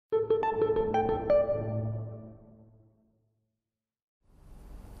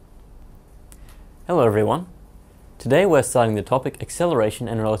Hello everyone. Today we're starting the topic acceleration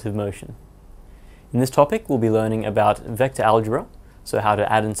and relative motion. In this topic we'll be learning about vector algebra, so how to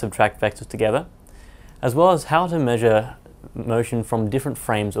add and subtract vectors together, as well as how to measure motion from different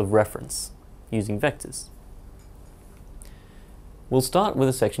frames of reference using vectors. We'll start with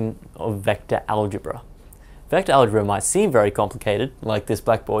a section of vector algebra. Vector algebra might seem very complicated, like this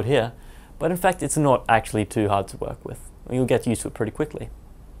blackboard here, but in fact it's not actually too hard to work with. You'll get used to it pretty quickly.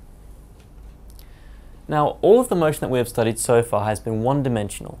 Now, all of the motion that we have studied so far has been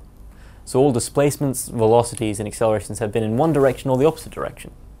one-dimensional. So all displacements, velocities, and accelerations have been in one direction or the opposite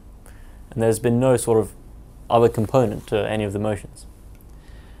direction. And there's been no sort of other component to any of the motions.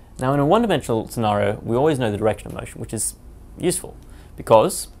 Now, in a one-dimensional scenario, we always know the direction of motion, which is useful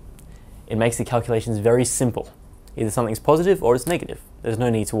because it makes the calculations very simple. Either something's positive or it's negative. There's no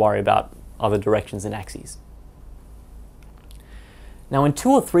need to worry about other directions and axes. Now, in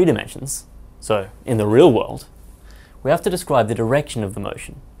 2 or 3 dimensions, so in the real world, we have to describe the direction of the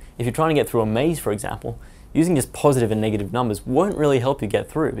motion. If you're trying to get through a maze, for example, using just positive and negative numbers won't really help you get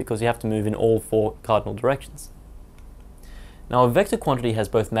through because you have to move in all 4 cardinal directions. Now, a vector quantity has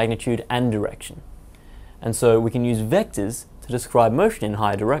both magnitude and direction, and so we can use vectors to describe motion in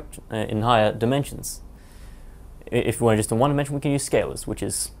higher dimensions. If we want just in one dimension, we can use scalars, which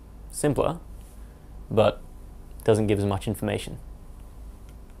is simpler, but doesn't give as much information.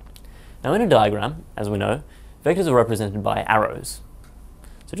 Now, in a diagram, as we know, vectors are represented by arrows.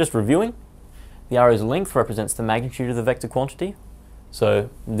 So just reviewing, the arrow's length represents the magnitude of the vector quantity.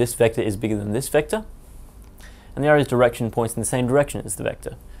 So this vector is bigger than this vector. And the arrow's direction points in the same direction as the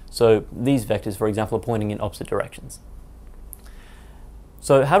vector. So these vectors, for example, are pointing in opposite directions.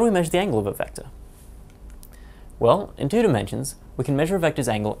 So how do we measure the angle of a vector? Well, in 2 dimensions, we can measure a vector's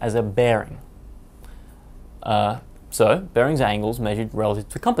angle as a bearing. So bearings are angles measured relative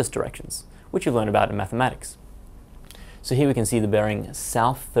to compass directions, which you learn about in mathematics. So here we can see the bearing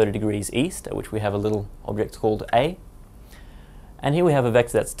south 30 degrees east, at which we have a little object called A. And here we have a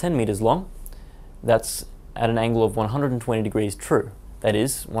vector that's 10 meters long, that's at an angle of 120 degrees true, that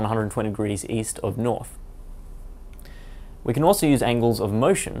is 120 degrees east of north. We can also use angles of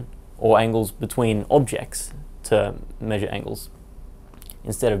motion, or angles between objects, to measure angles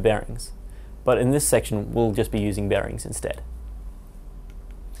instead of bearings. But in this section, we'll just be using bearings instead.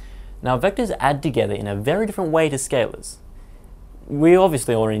 Now, vectors add together in a very different way to scalars. We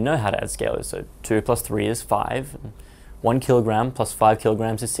obviously already know how to add scalars, so 2 plus 3 is 5, and 1 kilogram plus 5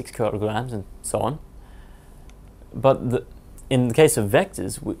 kilograms is 6 kilograms, and so on. But in the case of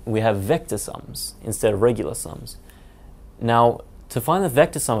vectors, we have vector sums instead of regular sums. Now, to find the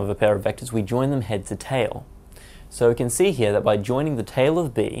vector sum of a pair of vectors, we join them head to tail. So we can see here that by joining the tail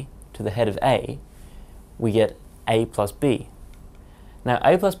of B to the head of A, we get A plus B. Now,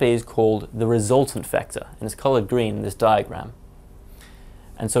 A plus B is called the resultant vector, and it's colored green in this diagram.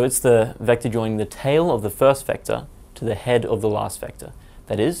 And so it's the vector joining the tail of the first vector to the head of the last vector.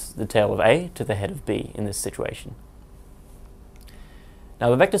 That is, the tail of A to the head of B in this situation. Now,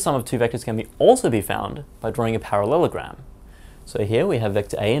 the vector sum of 2 vectors can also be found by drawing a parallelogram. So here we have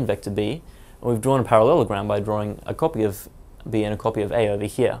vector A and vector B, and we've drawn a parallelogram by drawing a copy of B and a copy of A over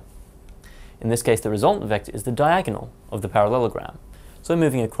here. In this case, the resultant vector is the diagonal of the parallelogram, so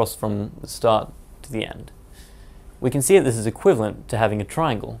moving across from the start to the end. We can see that this is equivalent to having a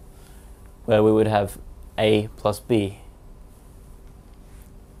triangle, where we would have A plus B.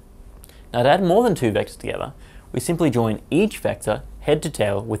 Now, to add more than 2 vectors together, we simply join each vector head to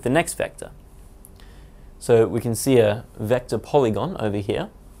tail with the next vector. So we can see a vector polygon over here,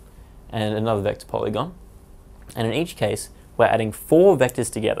 and another vector polygon, and in each case, we're adding 4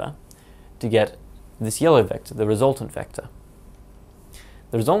 vectors together to get this yellow vector, the resultant vector.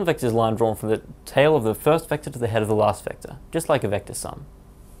 The resultant vector is a line drawn from the tail of the first vector to the head of the last vector, just like a vector sum.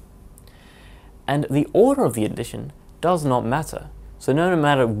 And the order of the addition does not matter. So no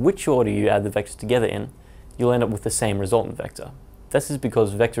matter which order you add the vectors together in, you'll end up with the same resultant vector. This is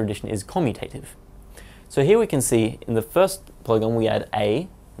because vector addition is commutative. So here we can see in the first polygon we add A,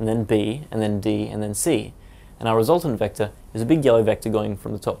 and then B, and then D, and then C. And our resultant vector is a big yellow vector going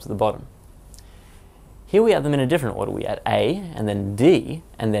from the top to the bottom. Here we add them in a different order. We add A, and then D,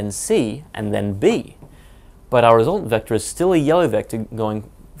 and then C, and then B. But our resultant vector is still a yellow vector going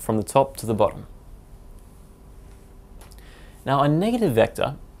from the top to the bottom. Now, a negative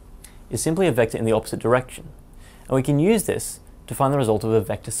vector is simply a vector in the opposite direction. And we can use this to find the result of a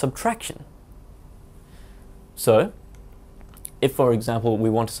vector subtraction. So, if, for example, we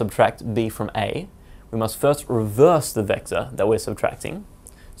want to subtract B from A, we must first reverse the vector that we're subtracting.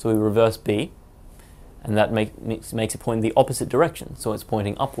 So we reverse B, and that makes it point in the opposite direction, so it's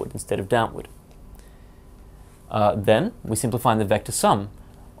pointing upward instead of downward. then we simply find the vector sum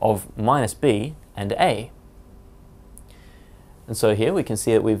of minus b and a. And so here we can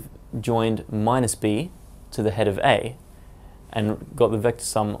see that we've joined minus b to the head of a and got the vector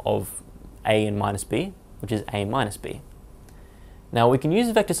sum of a and minus b, which is a minus b. Now we can use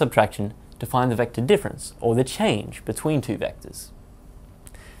vector subtraction to find the vector difference, or the change between two vectors.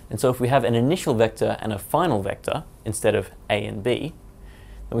 And so if we have an initial vector and a final vector instead of a and b,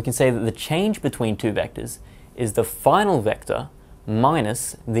 then we can say that the change between two vectors is the final vector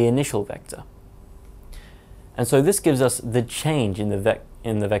minus the initial vector. And so this gives us the change in the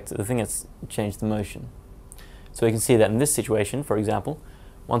vector, the thing that's changed the motion. So we can see that in this situation, for example,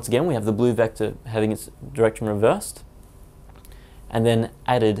 once again we have the blue vector having its direction reversed and then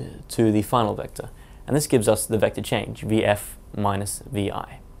added to the final vector. And this gives us the vector change, vf minus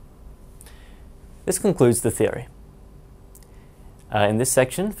vi. This concludes the theory. In this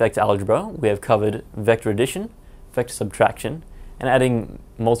section, vector algebra, we have covered vector addition, vector subtraction, and adding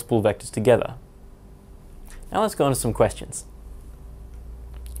multiple vectors together. Now let's go on to some questions.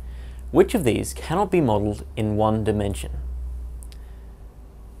 Which of these cannot be modeled in one dimension?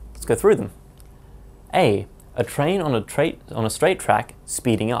 Let's go through them. A train on a straight track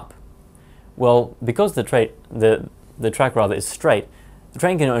speeding up. Well, because the track is straight, the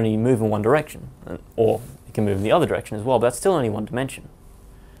train can only move in one direction, or it can move in the other direction as well, but that's still only one dimension.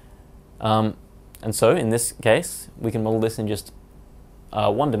 And so in this case, we can model this in just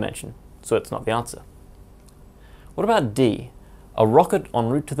one dimension, so it's not the answer. What about D, a rocket en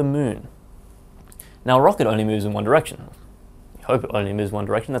route to the moon? Now a rocket only moves in one direction. We hope it only moves one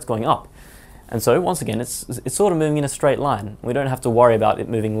direction, that's going up. And so once again, it's sort of moving in a straight line. We don't have to worry about it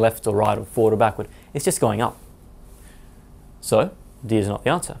moving left or right or forward or backward. It's just going up. So D is not the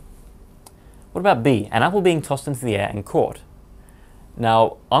answer. What about B, an apple being tossed into the air and caught?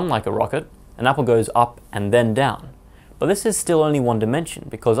 Now, unlike a rocket, an apple goes up and then down. But this is still only one dimension,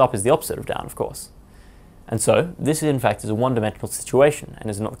 because up is the opposite of down, of course. And so, this in fact is a one-dimensional situation and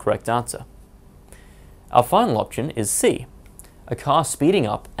is not the correct answer. Our final option is C, a car speeding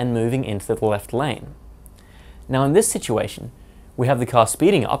up and moving into the left lane. Now in this situation, we have the car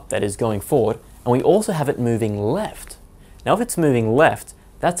speeding up, that is going forward, and we also have it moving left. Now if it's moving left,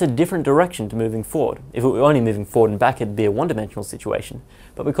 that's a different direction to moving forward. If it were only moving forward and back, it'd be a one-dimensional situation.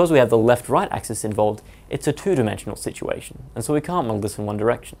 But because we have the left-right axis involved, it's a two-dimensional situation. And so we can't model this in one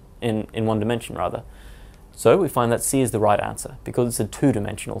direction, in one dimension rather. So we find that C is the right answer, because it's a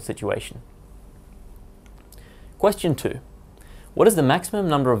two-dimensional situation. Question 2. What is the maximum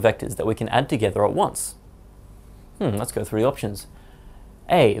number of vectors that we can add together at once? Let's go through the options.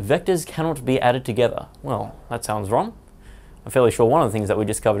 A, vectors cannot be added together. Well, that sounds wrong. I'm fairly sure one of the things that we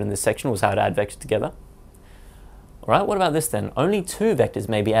just covered in this section was how to add vectors together. Alright, what about this then? Only two vectors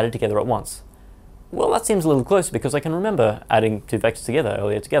may be added together at once. Well, that seems a little closer, because I can remember adding two vectors together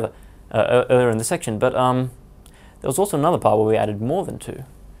earlier in the section, but there was also another part where we added more than two.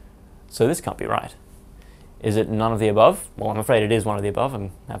 So this can't be right. Is it none of the above? Well, I'm afraid it is one of the above.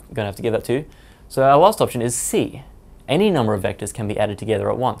 I'm going to have to give that to you. So our last option is C. Any number of vectors can be added together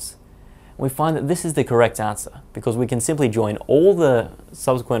at once. We find that this is the correct answer, because we can simply join all the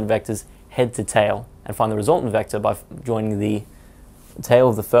subsequent vectors head to tail and find the resultant vector by joining the tail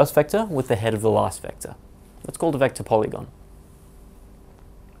of the first vector with the head of the last vector. That's called a vector polygon.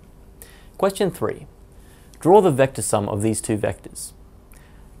 Question 3. Draw the vector sum of these two vectors.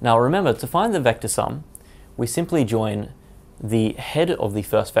 Now remember, to find the vector sum, we simply join the head of the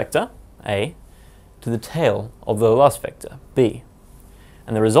first vector, A, to the tail of the last vector, B.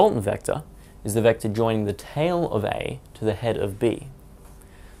 And the resultant vector is the vector joining the tail of A to the head of B.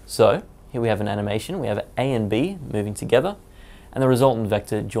 So, here we have an animation. We have A and B moving together, and the resultant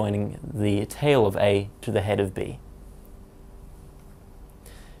vector joining the tail of A to the head of B.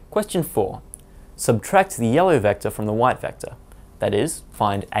 Question 4. Subtract the yellow vector from the white vector. That is,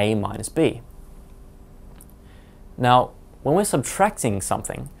 find A minus B. Now, when we're subtracting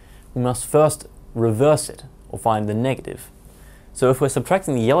something, we must first reverse it, or find the negative. So if we're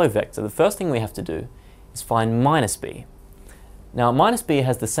subtracting the yellow vector, the first thing we have to do is find minus b. Now minus b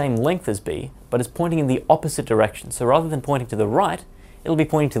has the same length as b, but it's pointing in the opposite direction. So rather than pointing to the right, it'll be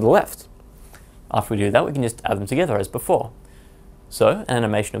pointing to the left. After we do that, we can just add them together as before. So an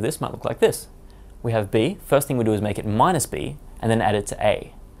animation of this might look like this. We have b, first thing we do is make it minus b, and then add it to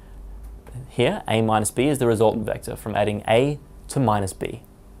a. Here, a minus b is the resultant vector from adding a to minus b.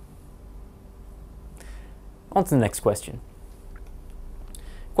 On to the next question.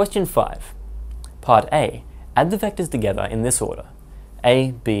 Question 5. Part A. Add the vectors together in this order.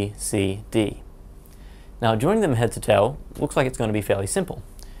 A, B, C, D. Now joining them head to tail looks like it's going to be fairly simple.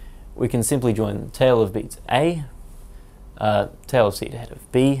 we can simply join tail of B to A, tail of C to head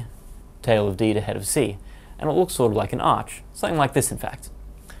of B, tail of D to head of C, and it looks sort of like an arch, something like this in fact.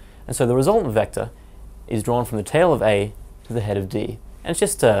 And so the resultant vector is drawn from the tail of A to the head of D, and it's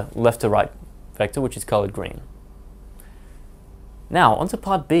just a left to right vector which is coloured green. Now onto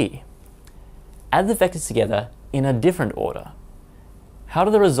part B. Add the vectors together in a different order. How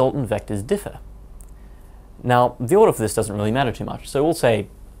do the resultant vectors differ? Now the order for this doesn't really matter too much, so we'll say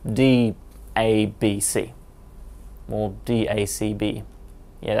D, A, B, C, or D, A, C, B.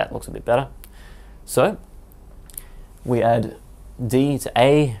 Yeah, that looks a bit better. So we add D to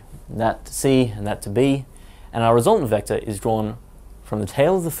A, that to C, and that to B, and our resultant vector is drawn from the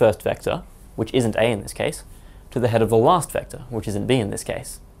tail of the first vector, which isn't A in this case, to the head of the last vector, which isn't B in this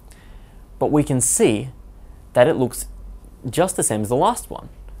case. But we can see that it looks just the same as the last one.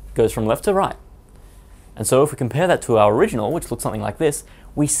 It goes from left to right. And so if we compare that to our original, which looks something like this,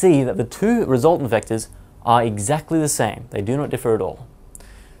 we see that the two resultant vectors are exactly the same. They do not differ at all.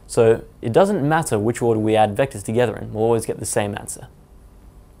 So it doesn't matter which order we add vectors together in, we'll always get the same answer.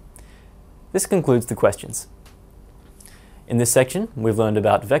 This concludes the questions. In this section, we've learned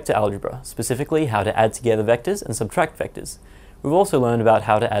about vector algebra, specifically how to add together vectors and subtract vectors. We've also learned about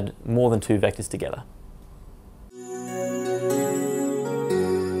how to add more than two vectors together.